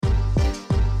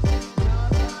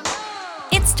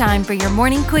It's time for your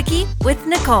morning quickie with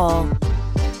Nicole.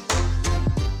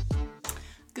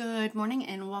 Good morning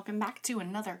and welcome back to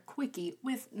another quickie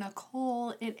with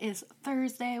Nicole. It is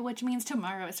Thursday, which means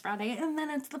tomorrow is Friday, and then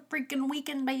it's the freaking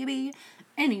weekend, baby.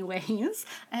 Anyways,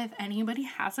 if anybody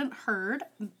hasn't heard,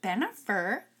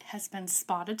 Bennifer has been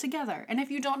spotted together. And if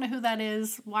you don't know who that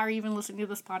is, why are you even listening to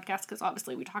this podcast? Because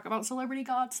obviously we talk about celebrity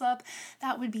gossip.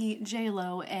 That would be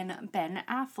J-Lo and Ben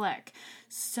Affleck.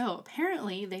 So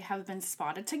apparently they have been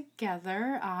spotted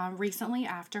together recently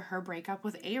after her breakup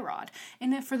with A-Rod.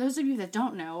 And if, for those of you that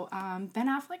don't know, Ben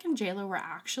Affleck and J-Lo were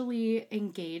actually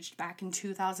engaged back in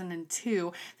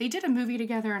 2002. They did a movie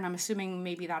together, and I'm assuming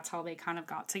maybe that's how they kind of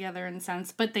got together in a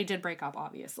sense, but they did break up,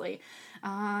 obviously.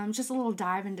 Just a little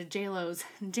dive into J-Lo's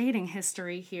dating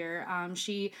history here.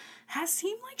 She has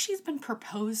seemed like she's been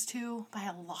proposed to by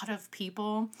a lot of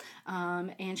people,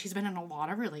 and she's been in a lot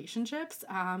of relationships,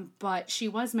 but she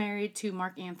was married to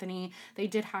Mark Anthony. They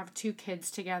did have 2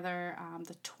 kids together,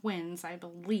 the twins, I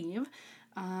believe.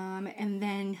 And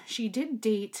then she did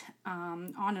date,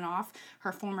 on and off,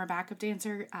 her former backup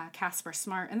dancer, Casper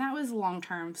Smart, and that was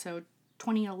long-term, so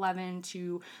 2011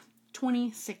 to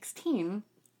 2016.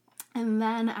 And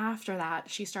then after that,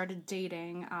 she started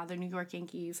dating the New York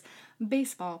Yankees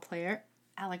baseball player,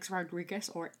 Alex Rodriguez,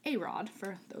 or A-Rod,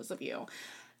 for those of you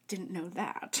didn't know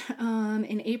that.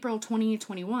 In April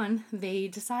 2021, they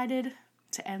decided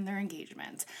to end their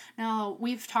engagement. Now,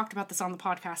 we've talked about this on the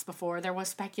podcast before. There was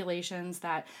speculations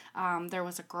that there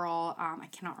was a girl, I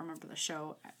cannot remember the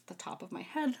show at the top of my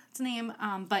head, its name,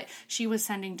 but she was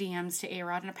sending DMs to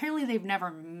A-Rod, and apparently they've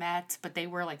never met, but they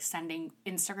were like sending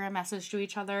Instagram messages to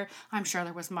each other. I'm sure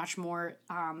there was much more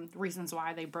reasons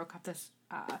why they broke up this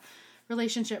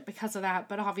relationship because of that,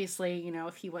 but obviously, you know,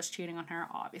 if he was cheating on her,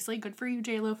 obviously good for you,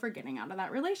 J-Lo, for getting out of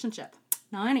that relationship.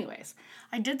 Now, anyways,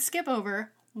 I did skip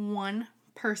over one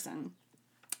person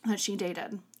that she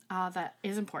dated that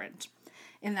is important,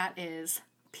 and that is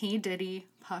P. Diddy,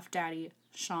 Puff Daddy,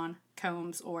 Sean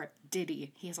Combs, or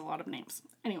Diddy. He has a lot of names.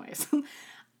 Anyways,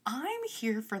 I'm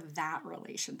here for that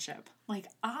relationship. Like,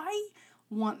 I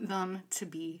want them to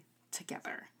be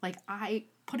together. Like,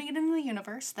 putting it in the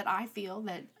universe that I feel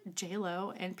that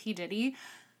J-Lo and P. Diddy,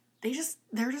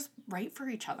 they're just right for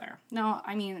each other. Now,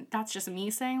 I mean, that's just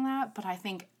me saying that, but I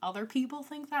think other people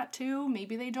think that too.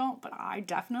 Maybe they don't, but I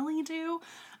definitely do.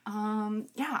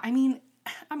 Yeah, I mean,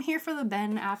 I'm here for the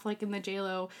Ben Affleck and the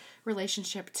J-Lo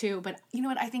relationship too, but you know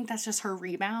what? I think that's just her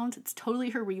rebound. It's totally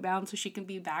her rebound so she can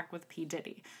be back with P.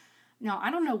 Diddy. Now,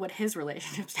 I don't know what his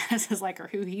relationship status is like or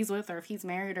who he's with or if he's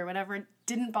married or whatever.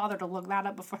 Didn't bother to look that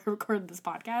up before I recorded this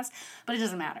podcast, but it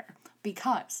doesn't matter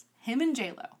because him and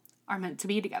J-Lo are meant to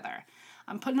be together.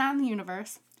 I'm putting that in the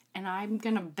universe, and I'm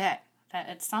going to bet that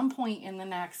at some point in the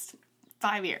next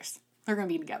 5 years, they're going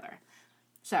to be together.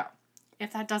 So,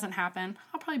 if that doesn't happen,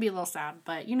 I'll probably be a little sad,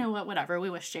 but you know what, whatever, we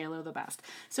wish J-Lo the best.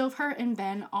 So if her and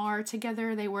Ben are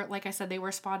together, they were, like I said, they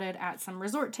were spotted at some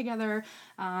resort together.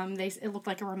 It looked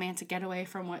like a romantic getaway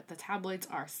from what the tabloids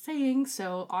are saying,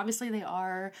 so obviously they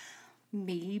are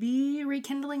maybe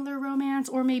rekindling their romance,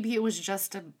 or maybe it was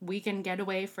just a weekend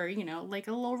getaway for, you know, like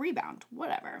a little rebound,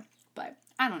 whatever. But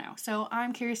I don't know. So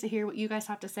I'm curious to hear what you guys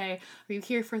have to say. Are you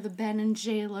here for the Ben and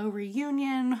J-Lo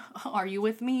reunion? Are you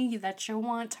with me that you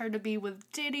want her to be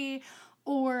with Diddy?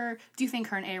 Or do you think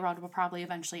her and A-Rod will probably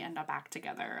eventually end up back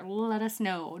together? Let us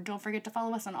know. Don't forget to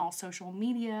follow us on all social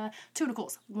media. 2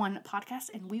 Nicoles, 1 podcast,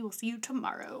 and we will see you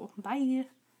tomorrow. Bye.